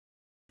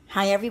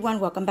Hi everyone,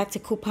 welcome back to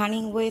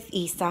Couponing with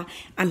Isa.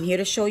 I'm here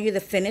to show you the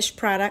finished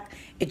product.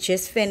 It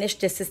just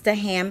finished. This is the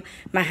ham.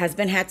 My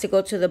husband had to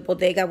go to the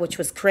bodega, which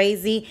was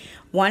crazy.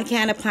 1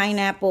 can of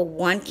pineapple,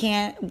 1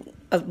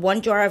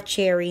 jar of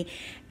cherry,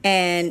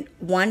 and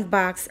 1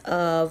 box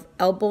of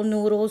elbow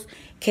noodles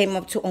came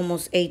up to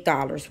almost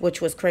 $8,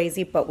 which was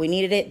crazy, but we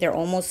needed it. They're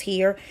almost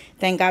here.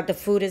 Thank God the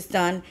food is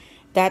done.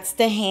 That's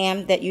the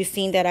ham that you've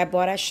seen that I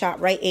bought at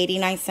ShopRite,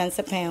 89 cents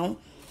a pound.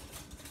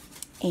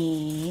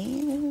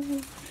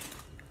 And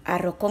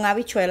arroz con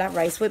habichuela,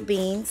 rice with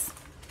beans,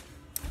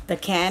 the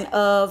can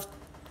of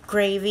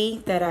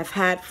gravy that I've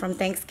had from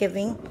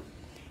Thanksgiving.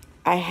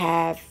 I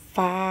have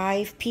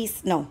 5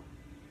 pieces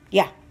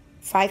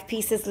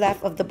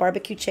left of the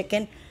barbecue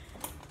chicken,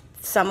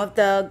 some of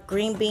the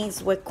green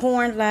beans with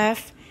corn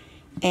left,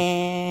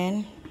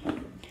 and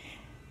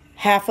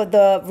half of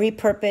the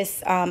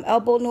repurposed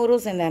elbow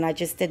noodles, and then I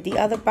just did the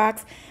other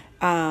box,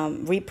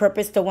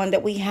 repurposed the one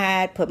that we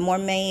had, put more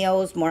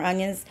mayos, more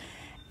onions,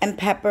 and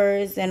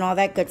peppers and all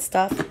that good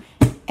stuff,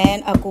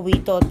 and a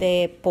cubito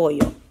de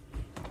pollo,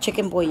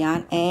 chicken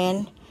bouillon,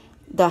 and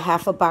the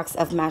half a box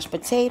of mashed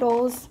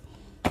potatoes.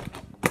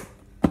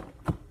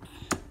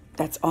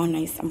 That's all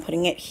nice. I'm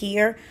putting it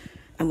here.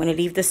 I'm going to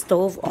leave the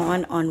stove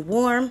on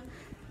warm.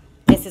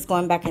 This is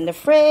going back in the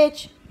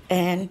fridge.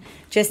 And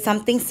just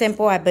something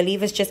simple. I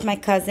believe it's just my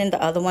cousin.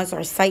 The other ones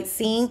are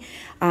sightseeing.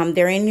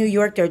 They're in New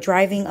York. They're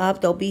driving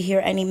up. They'll be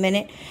here any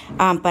minute.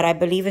 But I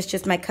believe it's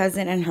just my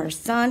cousin and her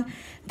son.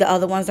 The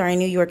other ones are in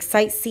New York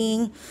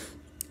sightseeing.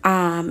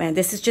 And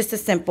this is just a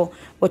simple.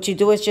 What you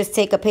do is just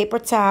take a paper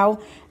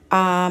towel,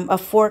 a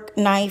fork,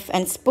 knife,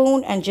 and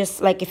spoon. And just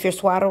like if you're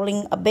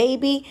swaddling a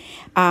baby.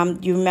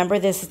 You remember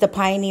this is the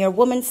Pioneer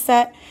Woman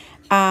set.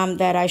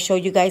 That I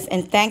showed you guys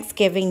in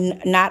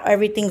Thanksgiving. Not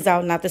everything's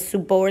out, not the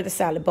soup bowl or the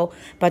salad bowl,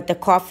 but the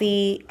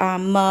coffee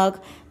mug,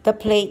 the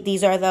plate.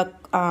 These are the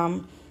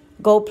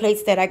gold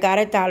plates that I got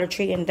at Dollar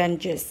Tree, and then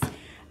just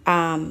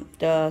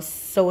the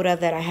soda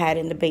that I had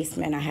in the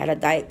basement. I had a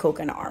Diet Coke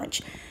and an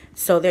orange.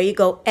 So there you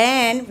go.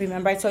 And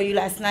remember I told you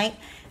last night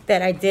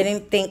that I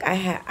didn't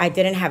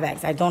have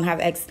eggs. I don't have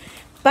eggs.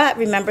 But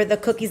remember the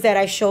cookies that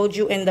I showed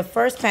you in the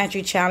first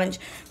pantry challenge,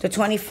 the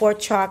 24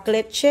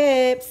 chocolate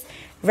chips.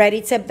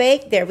 Ready to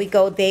bake. There we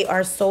go. They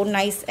are so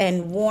nice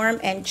and warm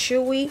and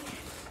chewy.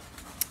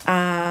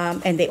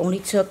 And they only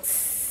took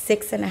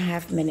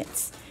 6.5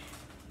 minutes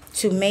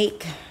to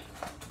make.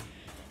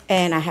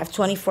 And I have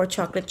 24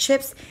 chocolate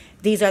chips.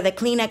 These are the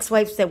Kleenex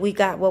wipes that we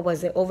got, what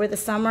was it, over the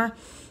summer.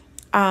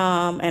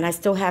 And I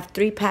still have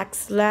 3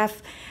 packs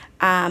left.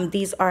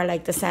 These are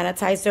like the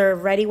sanitizer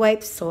ready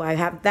wipes. So I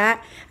have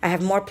that. I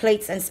have more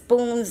plates and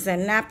spoons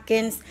and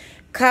napkins,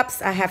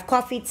 cups. I have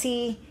coffee,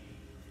 tea,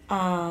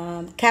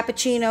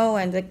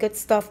 cappuccino, and the good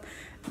stuff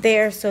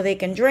there so they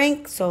can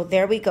drink. So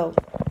there we go.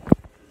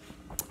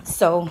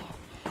 So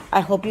I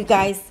hope you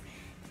guys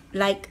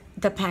like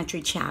the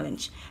pantry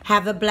challenge.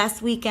 Have a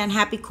blessed weekend.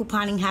 Happy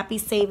couponing, happy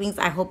savings.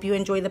 I hope you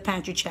enjoy the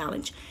pantry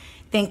challenge.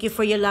 Thank you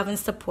for your love and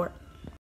support.